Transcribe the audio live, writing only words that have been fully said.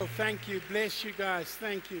Thank you. Bless you guys.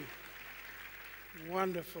 Thank you.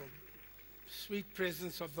 Wonderful. Sweet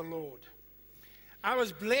presence of the Lord. I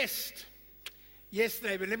was blessed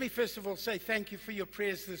yesterday, but let me first of all say thank you for your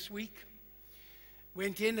prayers this week.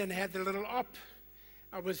 Went in and had the little op.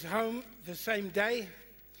 I was home the same day.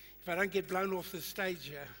 If I don't get blown off the stage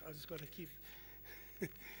here, I just got to keep.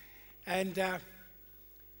 And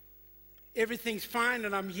everything's fine,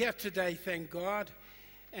 and I'm here today, thank God.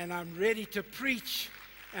 And I'm ready to preach.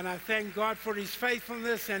 And I thank God for His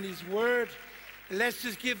faithfulness and His word. Let's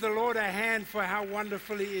just give the Lord a hand for how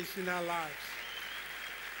wonderful He is in our lives.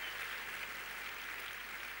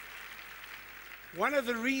 One of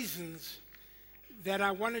the reasons that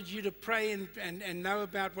I wanted you to pray and know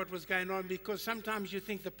about what was going on, because sometimes you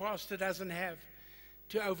think the pastor doesn't have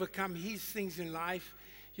to overcome his things in life.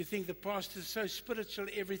 You think the pastor's so spiritual,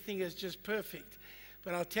 everything is just perfect.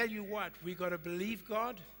 But I'll tell you what, we got to believe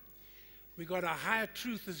God. We got a higher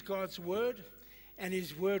truth as God's word, and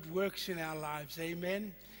His word works in our lives.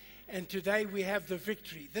 Amen. And today we have the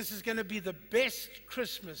victory. This is going to be the best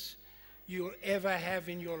Christmas you'll ever have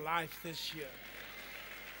in your life this year.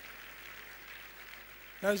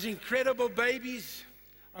 Those incredible babies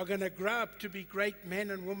are going to grow up to be great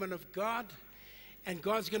men and women of God, and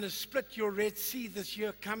God's going to split your Red Sea this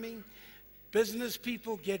year coming. Business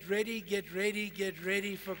people, get ready, get ready, get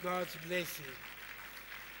ready for God's blessing.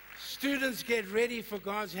 Students, get ready for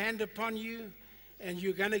God's hand upon you, and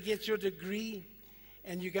you're going to get your degree,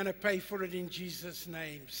 and you're going to pay for it in Jesus'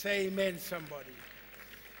 name. Say amen, somebody.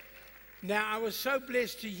 Now, I was so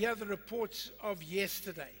blessed to hear the reports of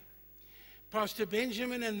yesterday. Pastor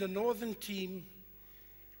Benjamin and the Northern team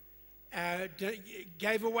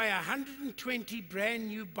gave away 120 brand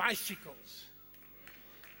new bicycles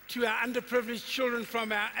to our underprivileged children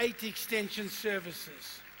from our 8 extension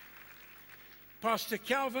services. Pastor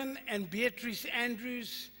Calvin and Beatrice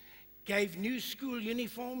Andrews gave new school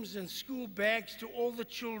uniforms and school bags to all the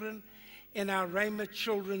children in our Rhema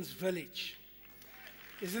Children's Village.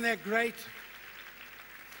 Isn't that great?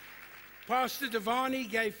 Pastor Devani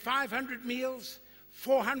gave 500 meals,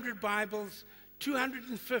 400 Bibles,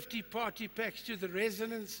 250 party packs to the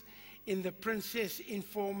residents in the Princess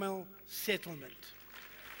Informal Settlement.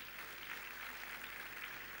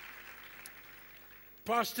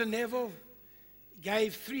 Pastor Neville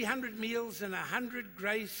gave 300 meals and 100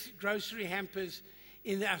 grocery hampers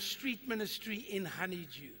in our street ministry in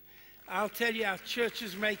Honeydew. I'll tell you, our church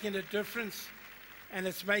is making a difference, and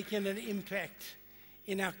it's making an impact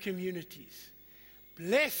in our communities.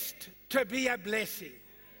 Blessed to be a blessing.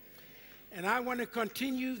 And I want to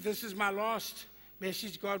continue. This is my last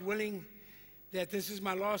message, God willing, that this is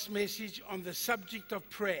my last message on the subject of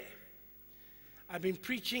prayer. I've been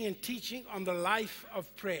preaching and teaching on the life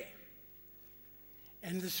of prayer.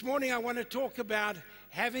 And this morning I want to talk about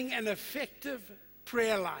having an effective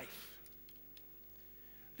prayer life.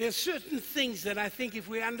 There's certain things that I think if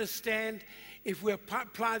we understand, if we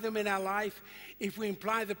apply them in our life, if we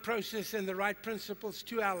apply the process and the right principles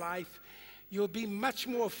to our life, you'll be much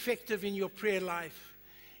more effective in your prayer life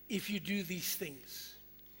if you do these things.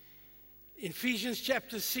 Ephesians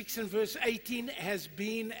chapter 6 and verse 18 has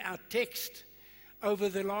been our text over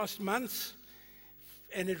the last months.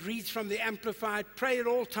 And it reads from the Amplified: pray at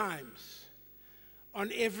all times,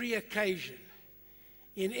 on every occasion,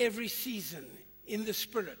 in every season, in the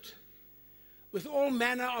Spirit, with all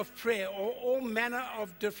manner of prayer, or all manner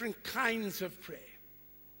of different kinds of prayer,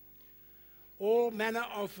 all manner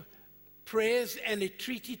of prayers and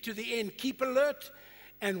entreaty to the end. Keep alert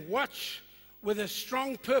and watch with a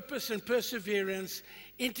strong purpose and perseverance,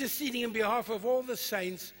 interceding on behalf of all the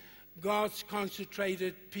saints, God's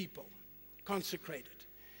consecrated people. Consecrated.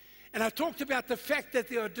 And I talked about the fact that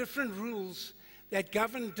there are different rules that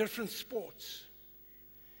govern different sports.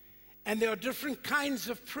 And there are different kinds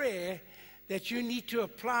of prayer that you need to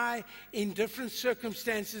apply in different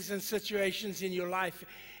circumstances and situations in your life.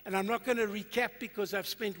 And I'm not going to recap because I've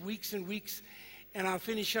spent weeks and weeks, and I'll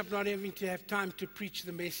finish up not having to have time to preach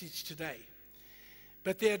the message today.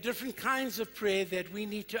 But there are different kinds of prayer that we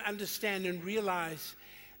need to understand and realize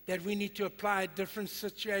that we need to apply different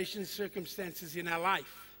situations, circumstances in our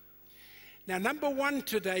life. Now, number one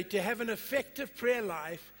today, to have an effective prayer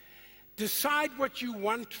life, decide what you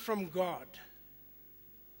want from God.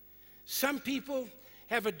 Some people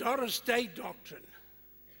have a Doris Day doctrine.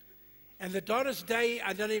 And the Doris Day,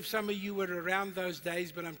 I don't know if some of you were around those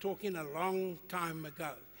days, but I'm talking a long time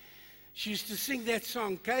ago. She used to sing that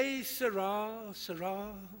song, Que sera,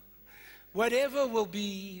 sera, whatever will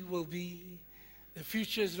be, will be. The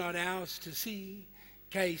future is not ours to see.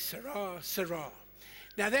 Que sera, sera.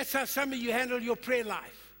 Now that's how some of you handle your prayer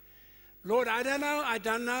life. Lord, I don't know,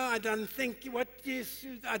 I don't think what is,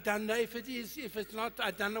 I don't know if it is, if it's not,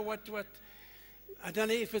 I don't know what, I don't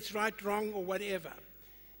know if it's right, wrong, or whatever.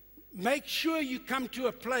 Make sure you come to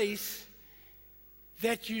a place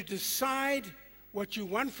that you decide what you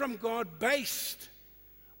want from God based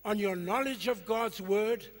on your knowledge of God's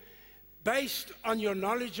word, based on your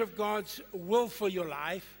knowledge of God's will for your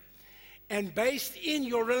life, and based in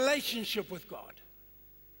your relationship with God.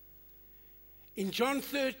 In John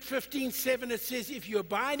 15:7, it says, if you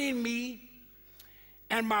abide in me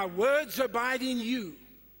and my words abide in you,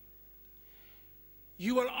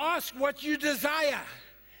 you will ask what you desire,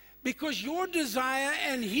 because your desire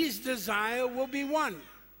and his desire will be one.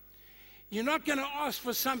 You're not going to ask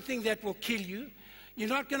for something that will kill you. You're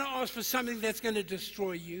not going to ask for something that's going to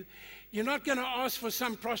destroy you. You're not going to ask for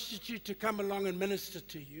some prostitute to come along and minister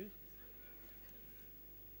to you.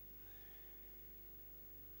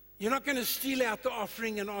 You're not going to steal out the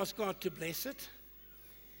offering and ask God to bless it.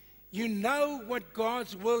 You know what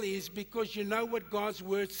God's will is because you know what God's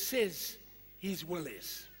word says his will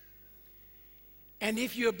is. And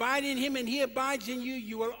if you abide in him and he abides in you,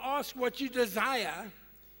 you will ask what you desire,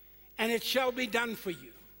 and it shall be done for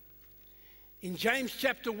you. In James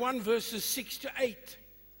chapter 1, verses 6 to 8,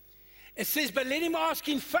 it says, but let him ask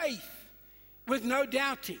in faith with no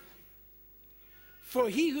doubting. For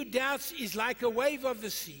he who doubts is like a wave of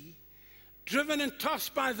the sea, driven and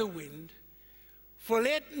tossed by the wind. For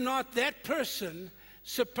let not that person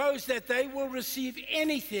suppose that they will receive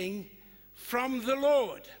anything from the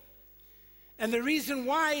Lord. And the reason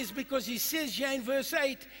why is because he says here in verse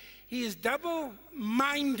 8, he is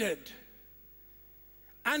double-minded,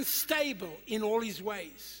 unstable in all his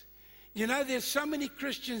ways. You know, there's so many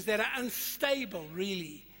Christians that are unstable,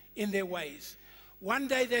 really, in their ways. One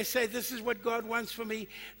day they say, this is what God wants for me.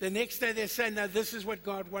 The next day they say, no, this is what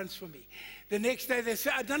God wants for me. The next day they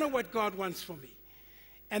say, I don't know what God wants for me.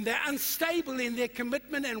 And they're unstable in their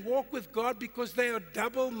commitment and walk with God because they are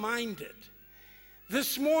double-minded.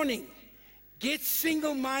 This morning, get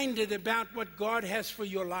single-minded about what God has for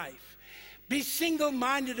your life. Be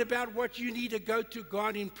single-minded about what you need to go to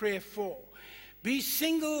God in prayer for. Be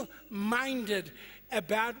single-minded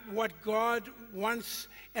about what God wants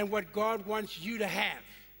and what God wants you to have.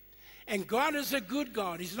 And God is a good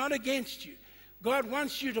God. He's not against you. God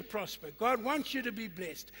wants you to prosper. God wants you to be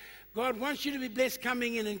blessed. God wants you to be blessed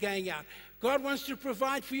coming in and going out. God wants to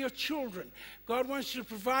provide for your children. God wants to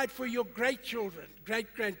provide for your great-children,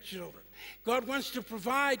 great-grandchildren. God wants to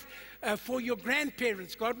provide for your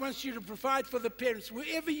grandparents. God wants you to provide for the parents.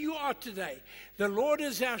 Wherever you are today, the Lord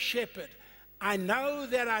is our shepherd. I know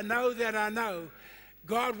that I know that I know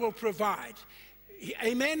God will provide.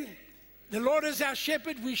 Amen? The Lord is our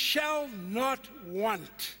shepherd. We shall not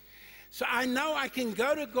want. So I know I can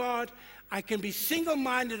go to God. I can be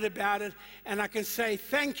single-minded about it. And I can say,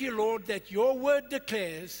 thank you, Lord, that your word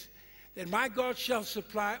declares that my God shall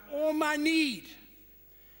supply all my need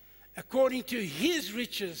according to his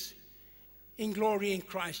riches in glory in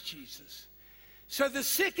Christ Jesus. So the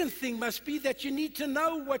second thing must be that you need to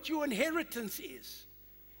know what your inheritance is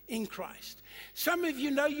in Christ. Some of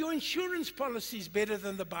you know your insurance policy is better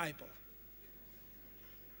than the Bible.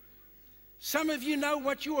 Some of you know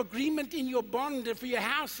what your agreement in your bond for your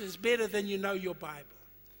house is better than you know your Bible.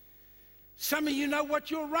 Some of you know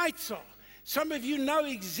what your rights are. Some of you know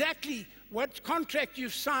exactly what contract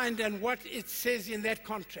you've signed and what it says in that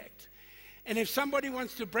contract. And if somebody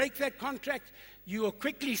wants to break that contract, you will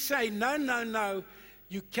quickly say, no, no, no,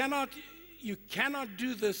 you cannot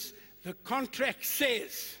do this. The contract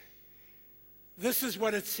says, this is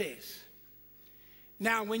what it says.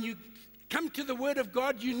 Now, when you come to the Word of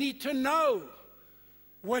God, you need to know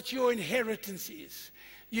what your inheritance is.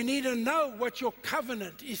 You need to know what your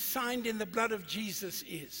covenant is signed in the blood of Jesus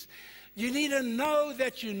is. You need to know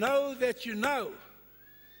that you know that you know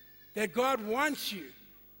that God wants you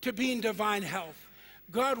to be in divine health.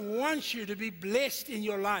 God wants you to be blessed in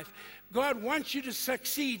your life. God wants you to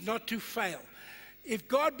succeed, not to fail. If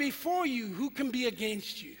God be for you, who can be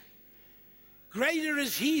against you? Greater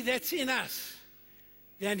is he that's in us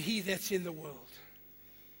than he that's in the world.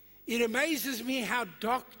 It amazes me how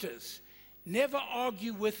doctors never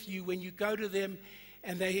argue with you when you go to them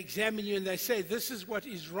and they examine you and they say, this is what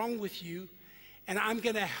is wrong with you, and I'm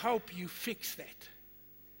going to help you fix that.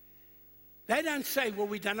 They don't say, well,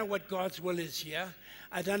 we don't know what God's will is here.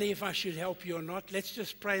 I don't know if I should help you or not. Let's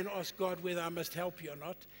just pray and ask God whether I must help you or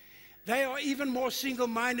not. They are even more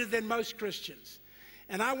single-minded than most Christians.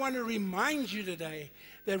 And I want to remind you today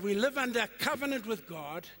that we live under a covenant with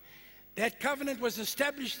God. That covenant was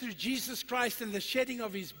established through Jesus Christ and the shedding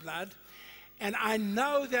of his blood. And I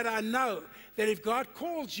know that if God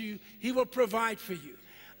calls you, he will provide for you.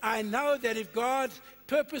 I know that if God's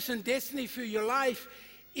purpose and destiny for your life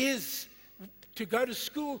is to go to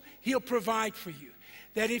school, he'll provide for you.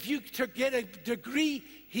 That if you to get a degree,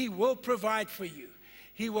 he will provide for you.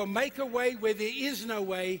 He will make a way where there is no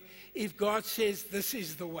way if God says this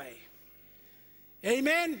is the way.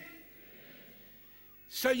 Amen?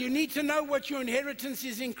 So you need to know what your inheritance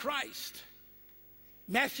is in Christ.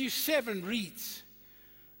 Matthew 7 reads,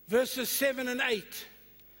 verses 7 and 8.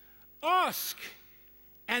 Ask,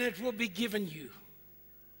 and it will be given you.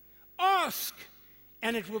 Ask,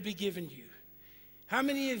 and it will be given you. How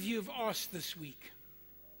many of you have asked this week?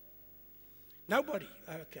 Nobody?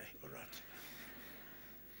 Okay, all right.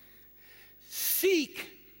 Seek,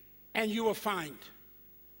 and you will find.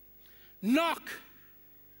 Knock,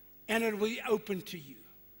 and it will be open to you.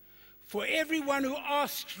 For everyone who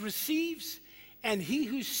asks receives, and he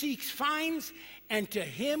who seeks finds, and to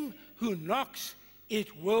him who knocks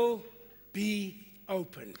it will be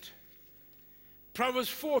opened. Proverbs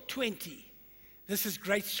 4:20. This is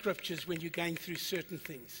great scriptures when you're going through certain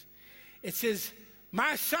things. It says,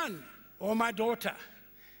 my son or my daughter,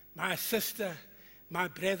 my sister, my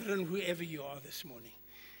brethren, whoever you are this morning.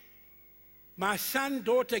 My son,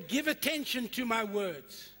 daughter, give attention to my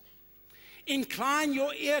words. Incline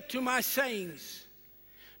your ear to my sayings.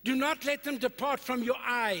 Do not let them depart from your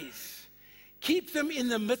eyes. Keep them in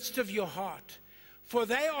the midst of your heart, for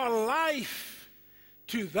they are life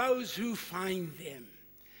to those who find them,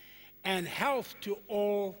 and health to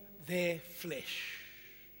all their flesh.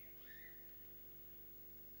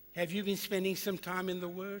 Have you been spending some time in the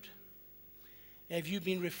Word? Have you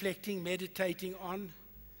been reflecting, meditating on,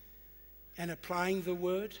 and applying the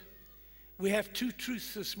Word? We have two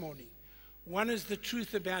truths this morning. One is the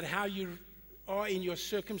truth about how you are in your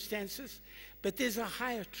circumstances, but there's a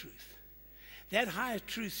higher truth. That higher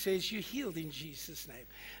truth says you're healed in Jesus' name.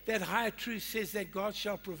 That higher truth says that God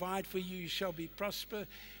shall provide for you. You shall be prosper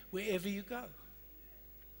wherever you go.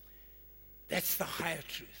 That's the higher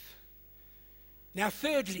truth. Now,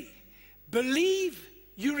 thirdly, believe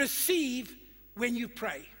you receive when you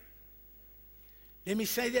pray. Let me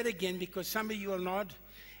say that again, because some of you will nod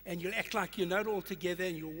and you'll act like you know it all together,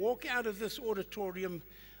 and you'll walk out of this auditorium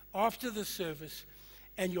after the service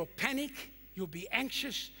and you'll panic, you'll be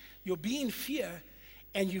anxious, you'll be in fear,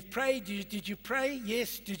 and you've prayed. Did you pray?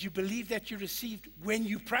 Yes. Did you believe that you received when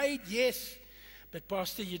you prayed? Yes. But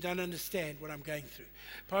Pastor, you don't understand what I'm going through.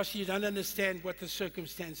 Pastor, you don't understand what the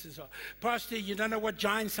circumstances are. Pastor, you don't know what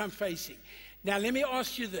giants I'm facing. Now let me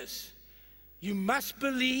ask you this. You must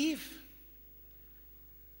believe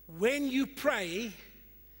when you pray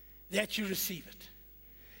that you receive it.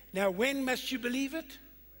 Now when must you believe it?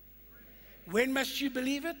 When must you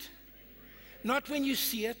believe it? Not when you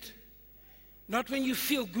see it, not when you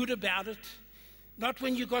feel good about it, not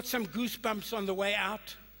when you got some goosebumps on the way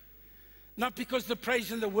out, not because the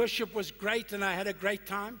praise and the worship was great and I had a great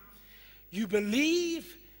time. You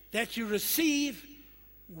believe that you receive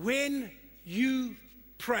when you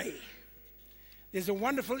pray. There's a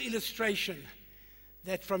wonderful illustration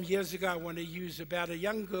that from years ago I want to use about a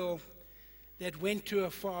young girl that went to her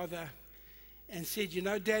father and said, you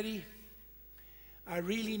know, Daddy, I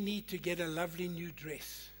really need to get a lovely new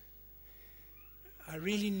dress. I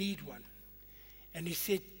really need one. And he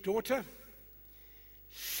said, daughter,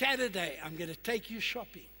 Saturday I'm going to take you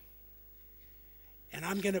shopping and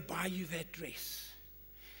I'm going to buy you that dress.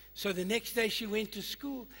 So the next day she went to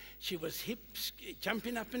school. She was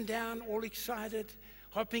jumping up and down, all excited,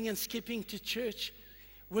 hopping and skipping to church,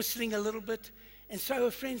 whistling a little bit. And so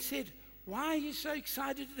her friend said, why are you so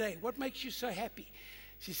excited today? What makes you so happy?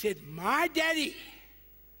 She said, my daddy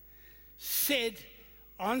said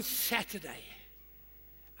on Saturday,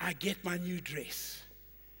 I get my new dress.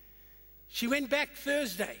 She went back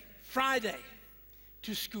Thursday, Friday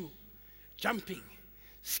to school, jumping,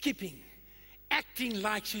 skipping, acting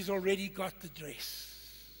like she's already got the dress.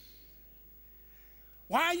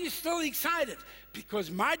 Why are you still excited?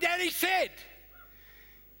 Because my daddy said,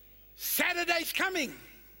 Saturday's coming.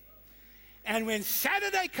 And when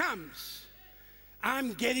Saturday comes,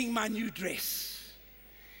 I'm getting my new dress.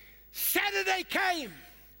 Saturday came.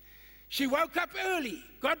 She woke up early,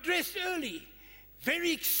 got dressed early,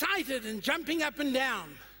 very excited and jumping up and down.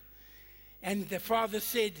 And the father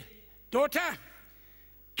said, daughter,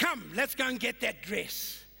 come, let's go and get that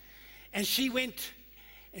dress. And she went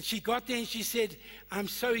and she got there and she said, I'm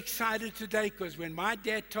so excited today because when my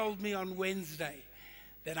dad told me on Wednesday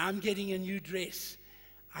that I'm getting a new dress,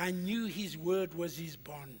 I knew his word was his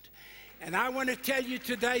bond. And I want to tell you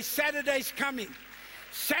today, Saturday's coming.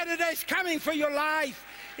 Saturday's coming for your life.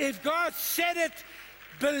 If God said it,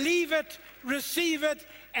 believe it, receive it,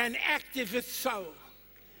 and act if it's so.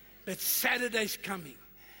 But Saturday's coming.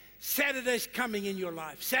 Saturday's coming in your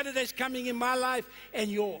life. Saturday's coming in my life and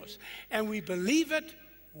yours. And we believe it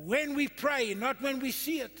when we pray, not when we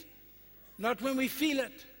see it, not when we feel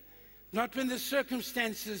it, not when the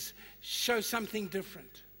circumstances show something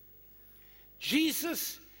different.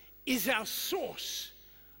 Jesus is our source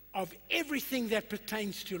of everything that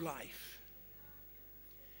pertains to life.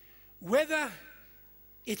 Whether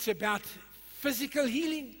it's about physical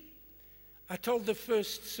healing. I told the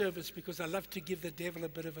first service, because I love to give the devil a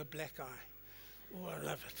bit of a black eye. Oh, I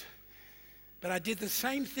love it. But I did the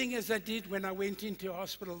same thing as I did when I went into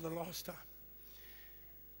hospital the last time.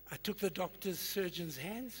 I took the doctor's surgeon's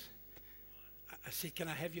hands. I said, can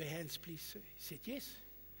I have your hands, please, sir? He said, yes.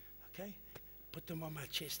 Okay. Put them on my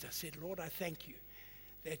chest. I said, Lord, I thank you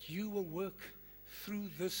that you will work through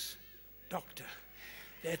this doctor,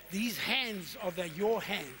 that these hands are your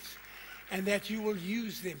hands, and that you will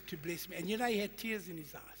use them to bless me. And you know, he had tears in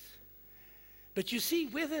his eyes. But you see,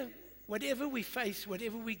 whatever we face,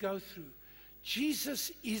 whatever we go through,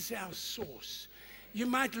 Jesus is our source. You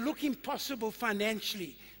might look impossible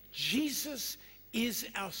financially. Jesus is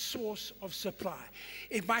our source of supply.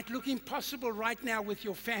 It might look impossible right now with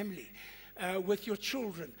your family, with your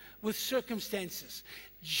children, with circumstances.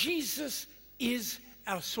 Jesus is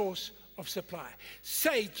our source of supply.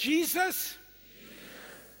 Say, Jesus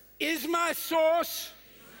is my source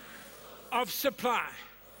of supply.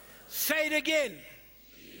 Say it again.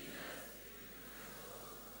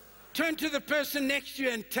 Turn to the person next to you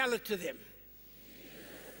and tell it to them.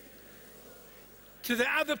 To the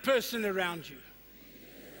other person around you.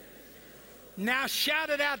 Now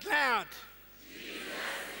shout it out loud.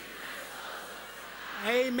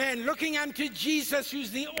 Amen. Looking unto Jesus,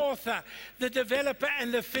 who's the author, the developer,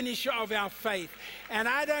 and the finisher of our faith. And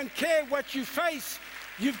I don't care what you face,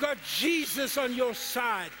 you've got Jesus on your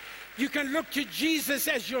side. You can look to Jesus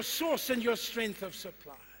as your source and your strength of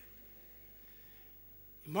supply.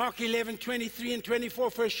 Mark 11:23 and 24,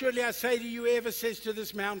 for surely I say to you, whoever says to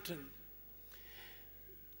this mountain,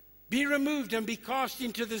 be removed and be cast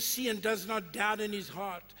into the sea, and does not doubt in his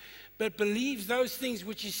heart, but believes those things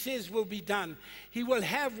which he says will be done, he will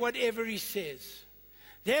have whatever he says.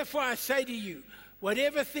 Therefore I say to you,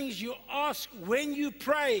 whatever things you ask when you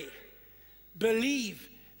pray, believe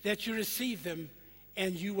that you receive them,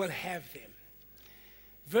 and you will have them.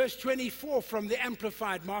 Verse 24 from the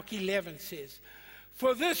Amplified, Mark 11 says,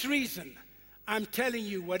 for this reason, I'm telling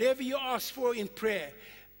you, whatever you ask for in prayer,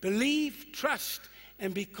 believe, trust,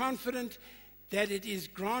 and be confident that it is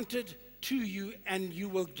granted to you, and you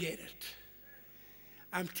will get it.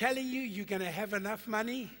 I'm telling you, you're going to have enough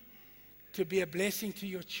money to be a blessing to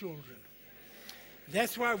your children.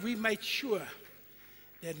 That's why we made sure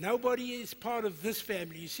that nobody is part of this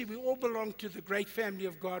family. You see, we all belong to the great family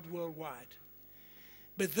of God worldwide.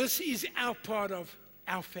 But this is our part of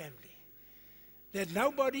our family. That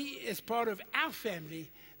nobody is part of our family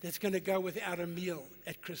that's going to go without a meal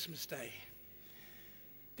at Christmas Day.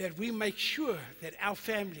 That we make sure that our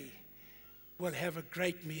family will have a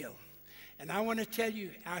great meal. And I want to tell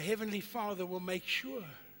you, our Heavenly Father will make sure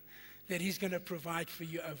that he's going to provide for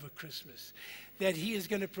you over Christmas. That he is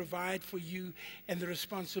going to provide for you and the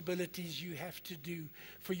responsibilities you have to do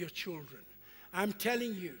for your children. I'm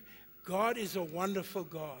telling you, God is a wonderful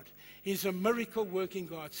God. He's a miracle working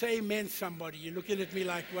God. Say amen, somebody. You're looking at me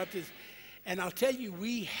like, what is? And I'll tell you,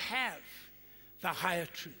 we have the higher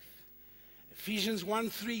truth. Ephesians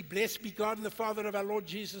 1:3, blessed be God and the Father of our Lord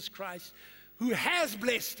Jesus Christ, who has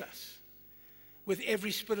blessed us with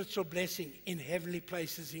every spiritual blessing in heavenly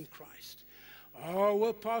places in Christ. Oh,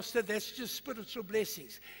 well, Pastor, that's just spiritual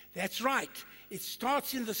blessings. That's right. It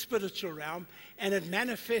starts in the spiritual realm and it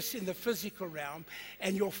manifests in the physical realm.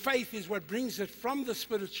 And your faith is what brings it from the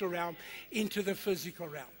spiritual realm into the physical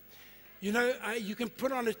realm. You know, you can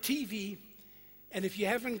put on a TV, and if you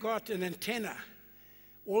haven't got an antenna,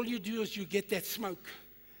 all you do is you get that smoke,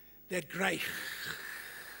 that gray.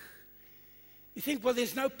 You think, well,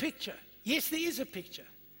 there's no picture. Yes, there is a picture.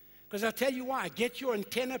 Because I'll tell you why. Get your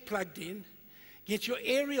antenna plugged in, get your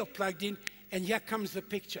aerial plugged in, and here comes the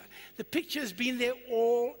picture. The picture has been there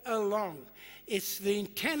all along. It's the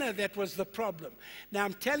antenna that was the problem. Now,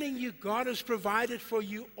 I'm telling you, God has provided for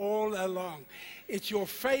you all along. It's your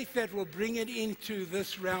faith that will bring it into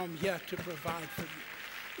this realm here to provide for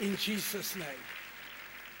you. In Jesus' name.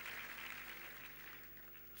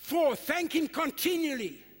 4, thank him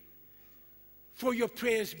continually for your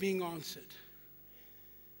prayers being answered.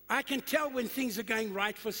 I can tell when things are going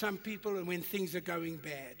right for some people and when things are going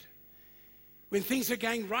bad. When things are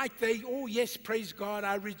going right, oh yes, praise God,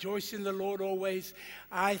 I rejoice in the Lord always.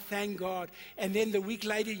 I thank God. And then the week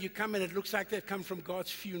later you come and it looks like they've come from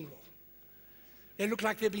God's funeral. They look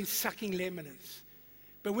like they've been sucking lemons.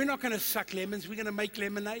 But we're not going to suck lemons, we're going to make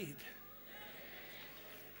lemonade.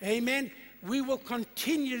 Amen. We will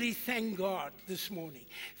continually thank God this morning.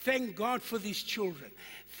 Thank God for these children.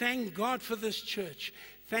 Thank God for this church.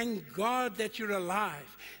 Thank God that you're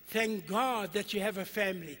alive. Thank God that you have a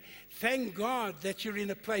family. Thank God that you're in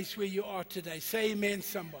a place where you are today. Say amen,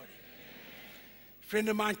 somebody. A friend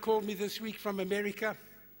of mine called me this week from America,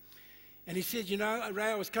 and he said, you know, Ray,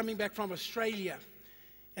 I was coming back from Australia,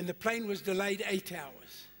 and the plane was delayed 8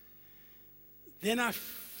 hours. Then I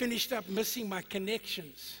finished up missing my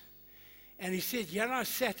connections. And he said, yeah, I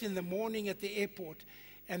sat in the morning at the airport,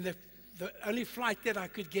 and the only flight that I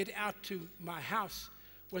could get out to my house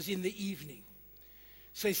was in the evening.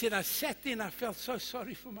 So he said, I sat there and I felt so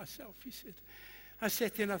sorry for myself. He said, I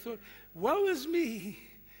sat there and I thought, woe is me.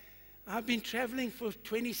 I've been traveling for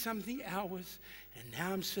 20-something hours, and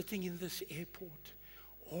now I'm sitting in this airport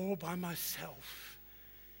all by myself.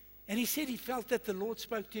 And he said he felt that the Lord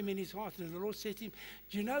spoke to him in his heart, and the Lord said to him,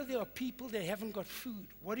 do you know there are people that haven't got food?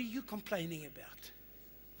 What are you complaining about?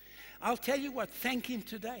 I'll tell you what, thank him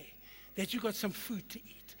today that you got some food to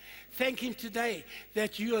eat. Thank him today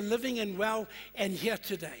that you are living and well and here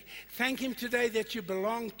today. Thank him today that you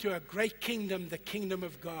belong to a great kingdom, the kingdom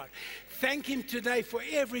of God. Thank him today for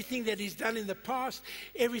everything that he's done in the past,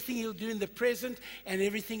 everything he'll do in the present, and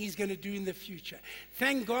everything he's going to do in the future.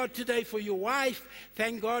 Thank God today for your wife.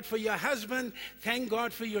 Thank God for your husband. Thank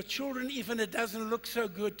God for your children. Even if it doesn't look so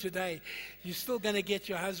good today, you're still going to get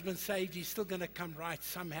your husband saved. He's still going to come right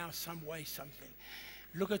somehow, some way, something.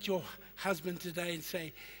 Look at your husband today and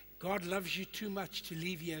say, God loves you too much to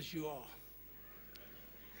leave you as you are.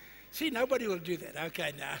 See, nobody will do that.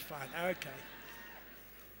 Okay, now, fine. Okay.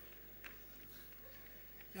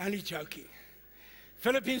 Only joking.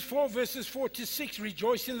 Philippians 4, verses 4 to 6,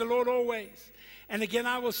 rejoice in the Lord always. And again,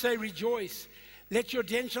 I will say, rejoice. Let your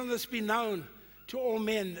gentleness be known to all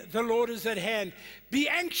men. The Lord is at hand. Be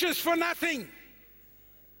anxious for nothing.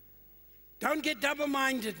 Don't get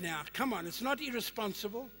double-minded now. Come on, it's not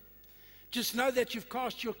irresponsible. Just know that you've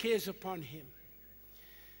cast your cares upon him.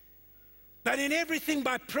 But in everything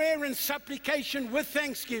by prayer and supplication with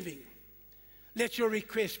thanksgiving, let your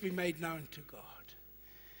requests be made known to God.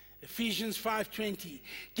 Ephesians 5:20,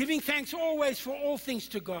 giving thanks always for all things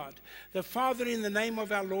to God, the Father, in the name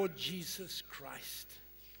of our Lord Jesus Christ.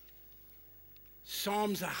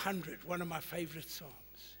 Psalms 100, one of my favorite psalms.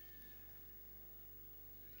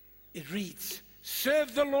 It reads,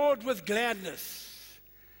 serve the Lord with gladness.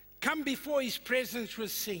 Come before his presence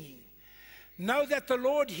with singing. Know that the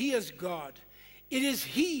Lord, he is God. It is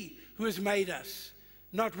he who has made us,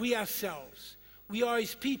 not we ourselves. We are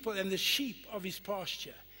his people and the sheep of his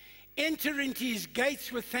pasture. Enter into his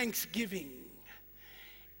gates with thanksgiving.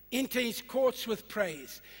 Enter his courts with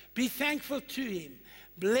praise. Be thankful to him.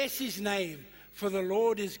 Bless his name, for the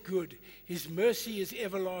Lord is good. His mercy is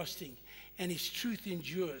everlasting, and his truth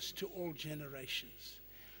endures to all generations.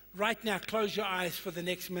 Right now, close your eyes for the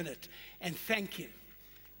next minute and thank him.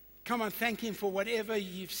 Come on, thank him for whatever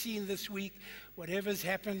you've seen this week, whatever's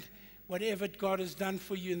happened, whatever God has done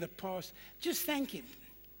for you in the past. Just thank him.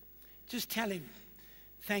 Just tell him,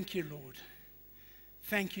 thank you, Lord.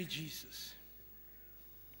 Thank you, Jesus.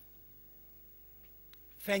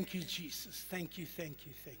 Thank you, Jesus. Thank you, thank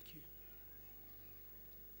you, thank you.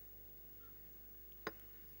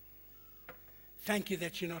 Thank you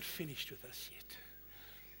that you're not finished with us yet.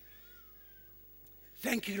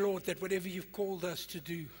 Thank you, Lord, that whatever you've called us to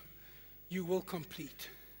do, you will complete.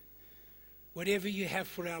 Whatever you have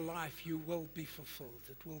for our life, you will be fulfilled.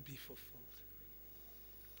 It will be fulfilled.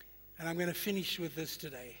 And I'm going to finish with this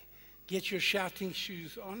today. Get your shouting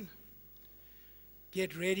shoes on.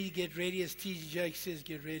 Get ready, as T.D. Jakes says,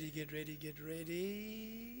 get ready, get ready, get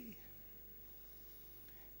ready.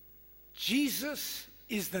 Jesus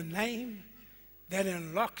is the name that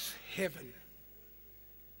unlocks heaven.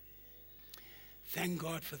 Thank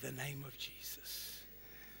God for the name of Jesus.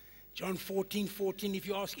 John 14:14, if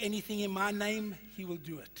you ask anything in my name, he will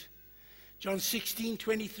do it. John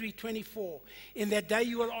 16:23, 24, in that day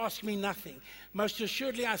you will ask me nothing. Most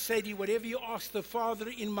assuredly I say to you, whatever you ask the Father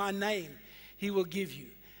in my name, he will give you.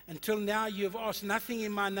 Until now you have asked nothing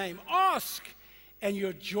in my name. Ask, and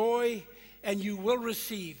your joy, and you will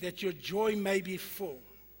receive, that your joy may be full.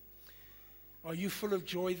 Are you full of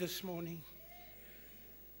joy this morning?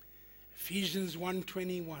 Ephesians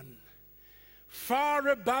 1:21. Far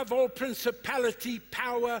above all principality,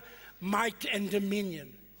 power, might, and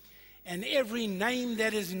dominion, and every name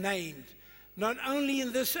that is named, not only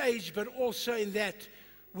in this age, but also in that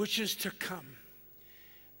which is to come.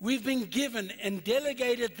 We've been given and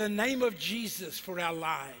delegated the name of Jesus for our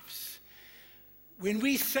lives. When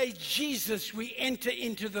we say Jesus, we enter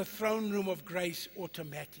into the throne room of grace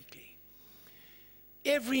automatically.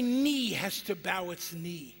 Every knee has to bow its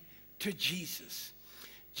knee to Jesus.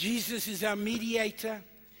 Jesus is our mediator.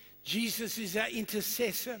 Jesus is our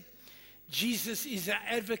intercessor. Jesus is our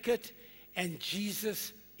advocate. And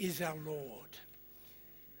Jesus is our Lord.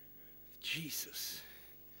 Jesus.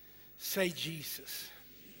 Say Jesus.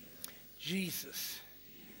 Jesus.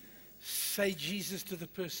 Say Jesus to the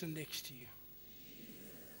person next to you.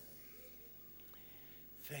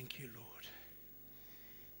 Thank you, Lord.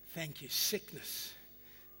 Thank you. Sickness,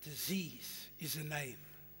 disease is a name.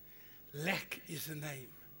 Lack is a name.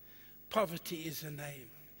 Poverty is a name.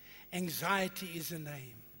 Anxiety is a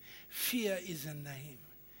name. Fear is a name.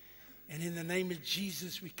 And in the name of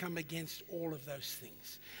Jesus, we come against all of those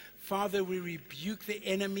things. Father, we rebuke the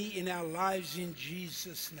enemy in our lives in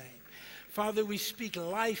Jesus' name. Father, we speak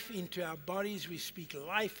life into our bodies. We speak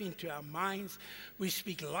life into our minds. We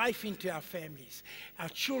speak life into our families. Our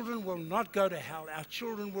children will not go to hell. Our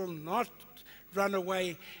children will not run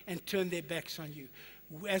away and turn their backs on you.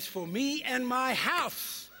 As for me and my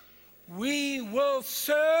house, we will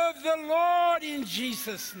serve the Lord in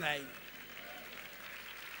Jesus' name.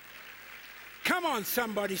 Come on,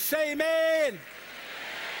 somebody, say amen.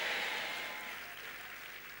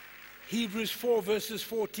 Hebrews 4, verses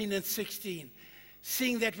 14 and 16.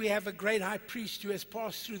 Seeing that we have a great high priest who has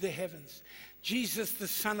passed through the heavens, Jesus, the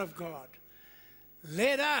Son of God,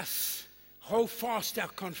 let us hold fast our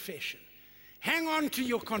confession. Hang on to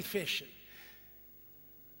your confession.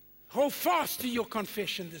 Hold fast to your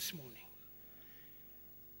confession this morning.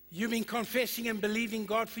 You've been confessing and believing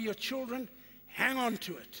God for your children. Hang on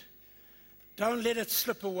to it. Don't let it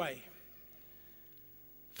slip away.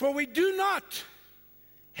 For we do not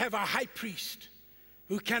have a high priest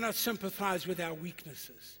who cannot sympathize with our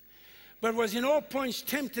weaknesses, but was in all points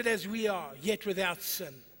tempted as we are, yet without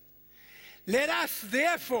sin. Let us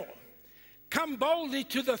therefore come boldly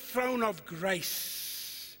to the throne of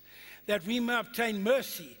grace, that we may obtain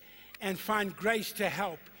mercy and find grace to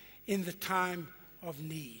help in the time of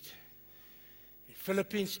need. In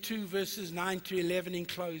Philippians 2, verses 9 to 11 in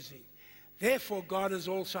closing. Therefore God has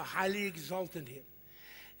also highly exalted him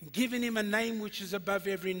and given him a name which is above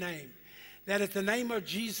every name, that at the name of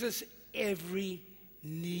Jesus every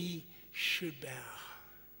knee should bow.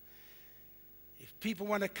 If people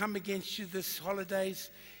want to come against you this holidays,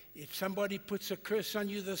 if somebody puts a curse on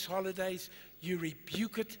you this holidays, you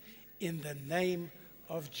rebuke it in the name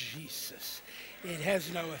of Jesus. It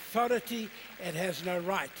has no authority, it has no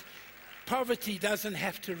right. Poverty doesn't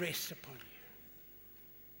have to rest upon you.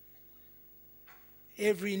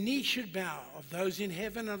 Every knee should bow, of those in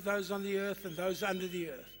heaven, of those on the earth, and those under the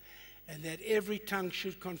earth, and that every tongue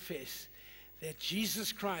should confess that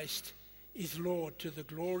Jesus Christ is Lord, to the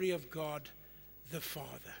glory of God the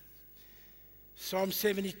Father. Psalm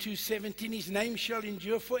 72:17, his name shall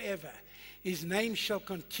endure forever. His name shall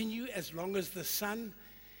continue as long as the sun,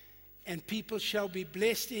 and people shall be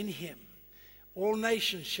blessed in him. All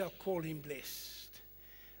nations shall call him blessed.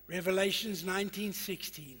 Revelations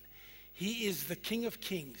 19:16. He is the King of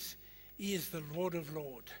kings. He is the Lord of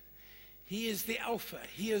lords. He is the Alpha.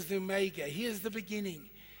 He is the Omega. He is the beginning,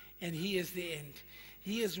 and he is the end.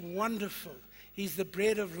 He is wonderful. He's the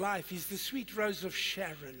bread of life. He's the sweet rose of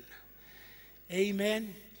Sharon.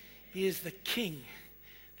 Amen. He is the King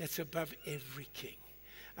that's above every king.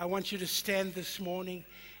 I want you to stand this morning,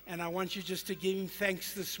 and I want you just to give him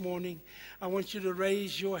thanks this morning. I want you to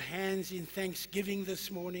raise your hands in thanksgiving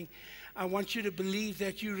this morning. I want you to believe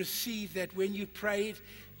that you received that when you prayed,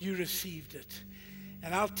 you received it.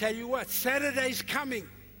 And I'll tell you what, Saturday's coming.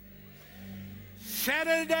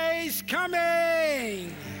 Saturday's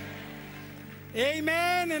coming.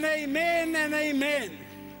 Amen and amen and amen.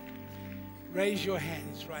 Raise your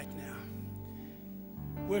hands right now.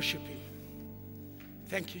 Worship him.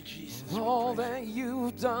 Thank you, Jesus. For all that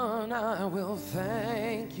you've done, I will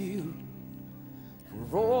thank you.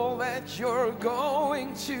 For all that you're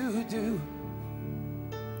going to do.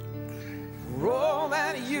 For all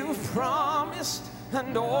that you've promised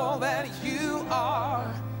and all that you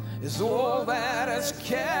are is all that has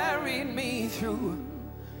carried me through.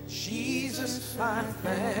 Jesus, I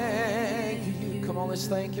thank you. Come on, let's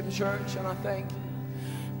thank him, church, and I thank you.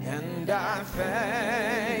 And I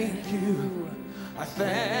thank you. I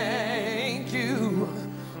thank you,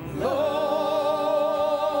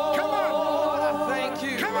 Lord. Come on. I thank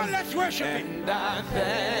you. Come on, let's worship him. And I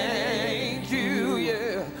thank you,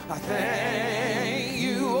 yeah. I thank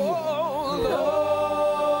you, oh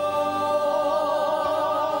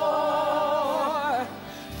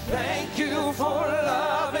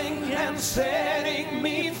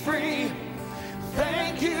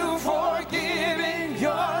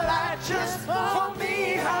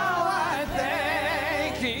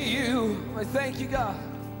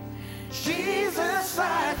Jesus,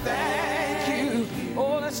 I thank you.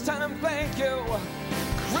 Oh, let's tell him thank you.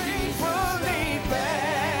 Gratefully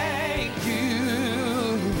thank you.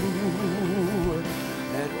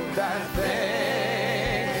 And I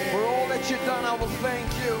thank for all that you've done, I will thank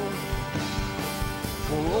you.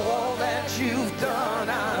 For all that you've done,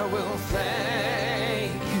 I will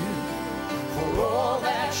thank you. For all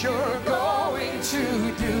that you're going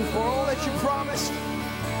to do, for all that you promised,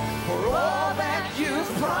 for all that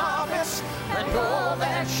you've promised, and all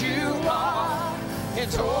that you are,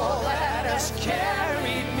 it's all that has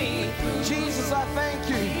carried me through. Jesus, I thank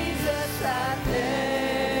you. Jesus, I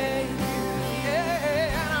thank you.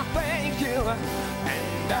 Yeah, and I thank you.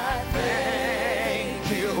 And I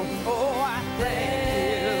thank you. Oh, I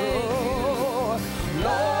thank you,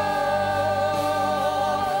 Lord.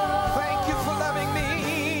 Thank you for loving me.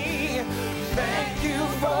 Thank you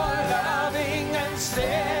for loving and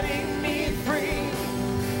setting me free.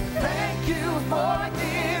 Thank you for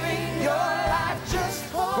giving your life just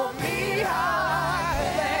for me. I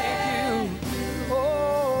thank you.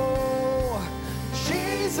 Oh,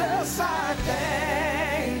 Jesus, I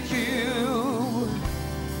thank you.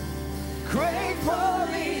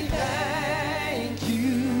 Gratefully thank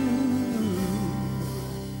you.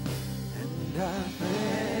 And I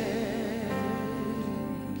thank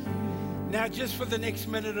you. Now, just for the next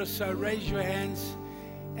minute or so, raise your hands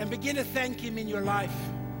and begin to thank him in your life.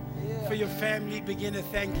 For your family, begin to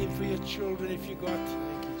thank him. For your children, if you got.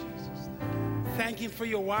 Thank you, Jesus. Thank him for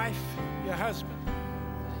your wife, your husband.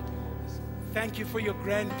 Thank you for your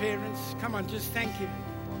grandparents. Come on, just thank him.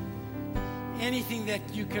 Anything that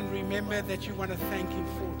you can remember that you want to thank him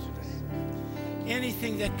for today.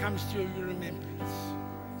 Anything that comes to your remembrance.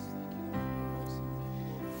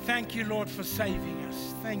 Thank you, Lord, for saving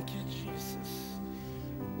us. Thank you, Jesus.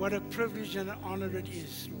 What a privilege and an honor it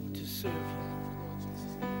is, Lord, to serve you.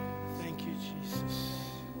 Thank you, Jesus.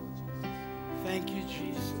 Thank you,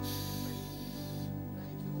 Jesus.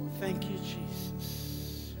 Thank you,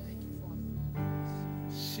 Jesus.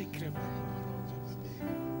 Secret.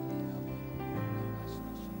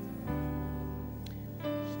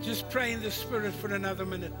 Just pray in the Spirit for another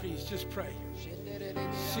minute, please. Just pray.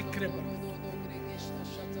 Secret.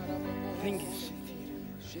 Thank you, Jesus.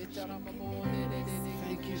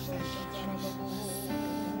 Thank you,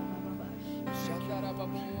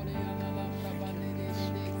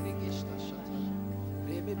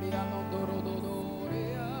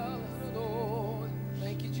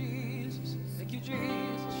 Jesus. Thank you,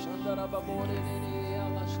 Jesus.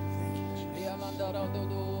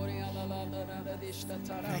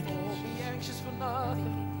 Be anxious for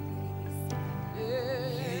nothing.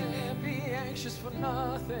 Yeah, be anxious for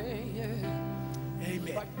nothing. Yeah.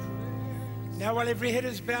 Amen. Now, while every head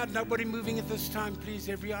is bowed, nobody moving at this time, please.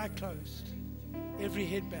 Every eye closed, every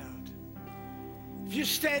head bowed. If you're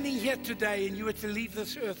standing here today and you were to leave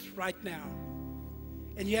this earth right now,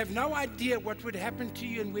 and you have no idea what would happen to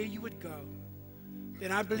you and where you would go,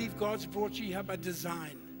 then I believe God's brought you here by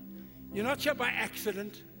design. You're not here by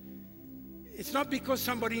accident. It's not because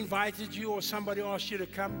somebody invited you or somebody asked you to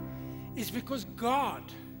come. It's because God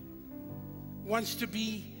wants to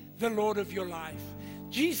be the Lord of your life.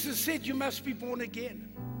 Jesus said you must be born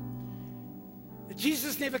again.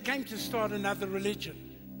 Jesus never came to start another religion.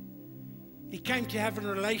 He came to have a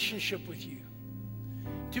relationship with you.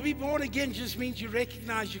 To be born again just means you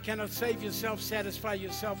recognize you cannot save yourself, satisfy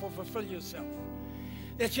yourself, or fulfill yourself.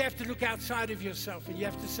 That you have to look outside of yourself and you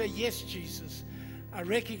have to say, yes, Jesus, I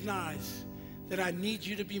recognize that I need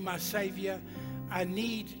you to be my Savior. I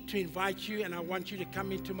need to invite you and I want you to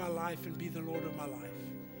come into my life and be the Lord of my life.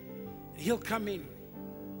 He'll come in.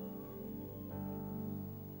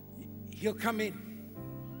 He'll come in.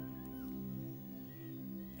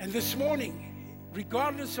 And this morning,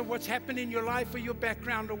 regardless of what's happened in your life or your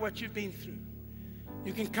background or what you've been through,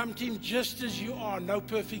 you can come to him just as you are. No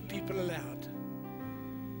perfect people allowed.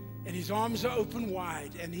 And his arms are open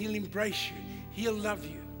wide and he'll embrace you. He'll love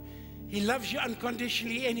you. He loves you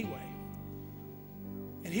unconditionally anyway.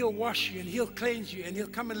 And he'll wash you and he'll cleanse you and he'll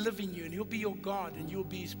come and live in you and he'll be your God and you'll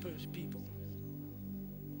be his people.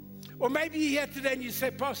 Or maybe you're here today and you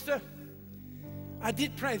say, Pastor, I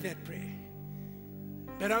did pray that prayer.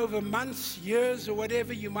 But over months, years, or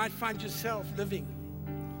whatever, you might find yourself living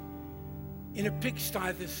in a pigsty,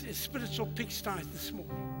 a spiritual pigsty this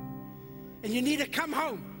morning. And you need to come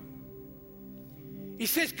home. He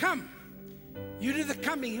says, come. You do the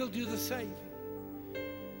coming, he'll do the saving.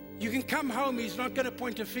 You can come home. He's not going to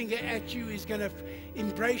point a finger at you. He's going to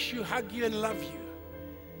embrace you, hug you, and love you.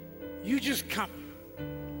 You just come.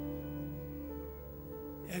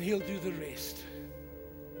 And he'll do the rest.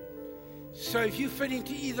 So if you fit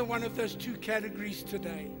into either one of those two categories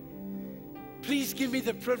today, please give me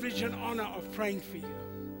the privilege and honor of praying for you.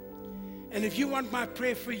 And if you want my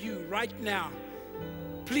prayer for you right now,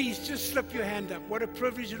 please just slip your hand up. What a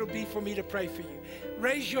privilege it'll be for me to pray for you.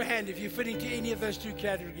 Raise your hand if you fit into any of those two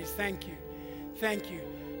categories. Thank you. Thank you.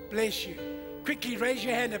 Bless you. Quickly raise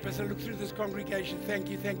your hand up as I look through this congregation. Thank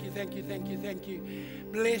you, thank you, thank you, thank you, thank you.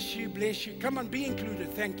 Bless you, bless you. Come on, be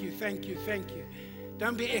included. Thank you, thank you, thank you.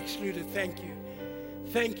 Don't be excluded. Thank you.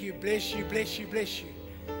 Thank you. Bless you, bless you, bless you.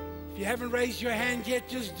 If you haven't raised your hand yet,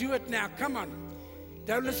 just do it now. Come on.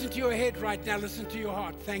 Don't listen to your head right now. Listen to your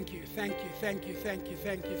heart. Thank you, thank you, thank you, thank you,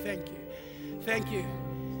 thank you, thank you. Thank you.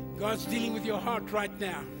 God's dealing with your heart right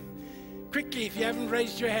now. Quickly, if you haven't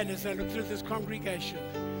raised your hand as I look through this congregation,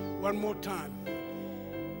 one more time.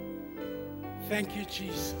 Thank you,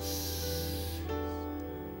 Jesus.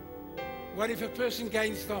 What if a person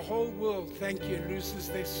gains the whole world, thank you, and loses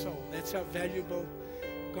their soul? That's how valuable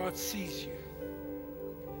God sees you.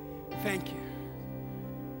 Thank you.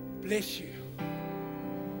 Bless you.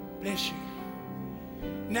 Bless you.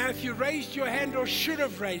 Now, if you raised your hand or should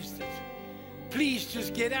have raised it, please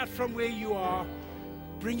just get out from where you are,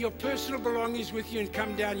 bring your personal belongings with you and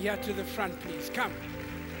come down here to the front, please. Come.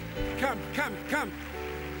 Come, come, come.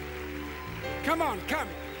 Come on, come.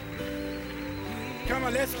 Come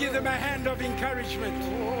on, let's give them a hand of encouragement.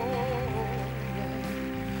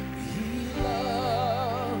 He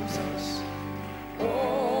loves us.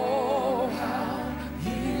 Oh, how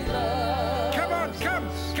he loves us. Come on, come,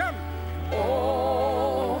 come.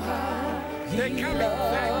 Oh, how he They're coming,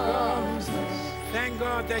 thank God. loves us. Thank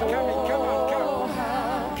God, they're coming. Come on,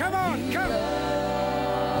 come. Come on, come.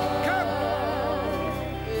 Come.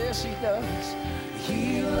 Yes, he does.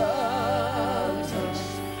 He loves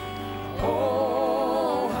us.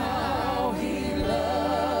 Oh, how he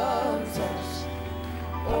loves us.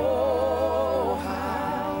 Oh,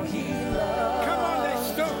 how he loves us. Come on, they're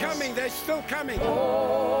still coming. They're still coming.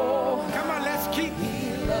 Come on, let's keep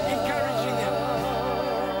encouraging them.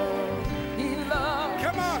 He loves.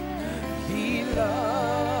 Come on. He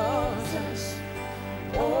loves us.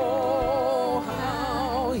 Oh,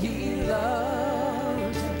 how he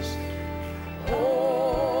loves us.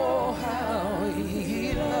 Oh, how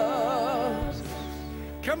he loves us.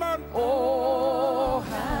 Come on. Oh,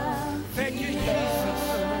 how. Thank you, Jesus.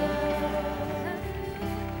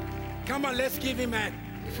 Come on, let's give him a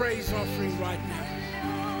praise offering right now.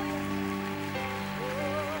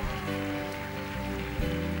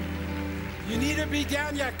 You need to be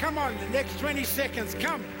down here. Come on, the next 20 seconds.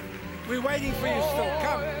 Come. We're waiting for you still.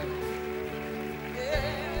 Come.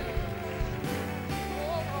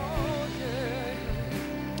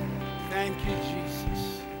 Thank you,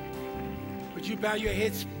 Jesus. Would you bow your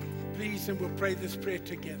heads, please, and we'll pray this prayer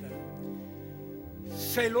together.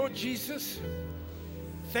 Say, Lord Jesus,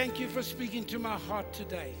 thank you for speaking to my heart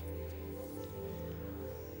today.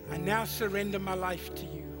 I now surrender my life to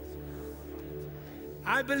you.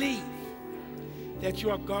 I believe that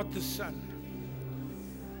you are God the Son.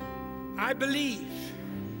 I believe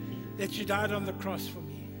that you died on the cross for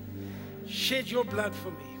me, shed your blood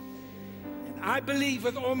for me. And I believe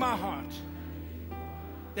with all my heart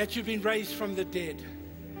that you've been raised from the dead.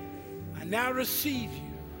 I now receive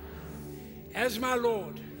you as my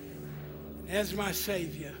Lord and as my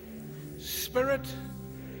Savior, spirit,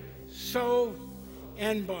 soul,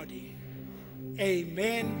 and body.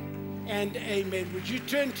 Amen and amen. Would you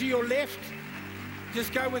turn to your left?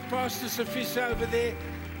 Just go with Pastor Safisa over there.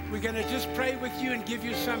 We're going to just pray with you and give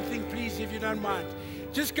you something, please, if you don't mind.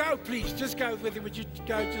 Just go, please. Just go with it. Would you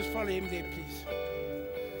go? Just follow him there, please.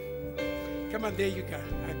 Come on, there you go.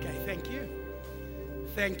 Okay, thank you.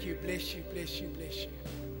 Thank you. Bless you, bless you, bless you.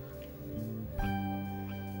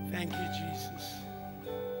 Thank you, Jesus.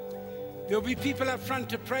 There'll be people up front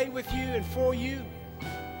to pray with you and for you.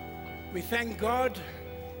 We thank God.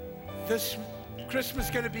 This Christmas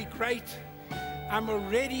is going to be great. I'm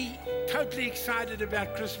already totally excited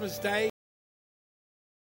about Christmas Day.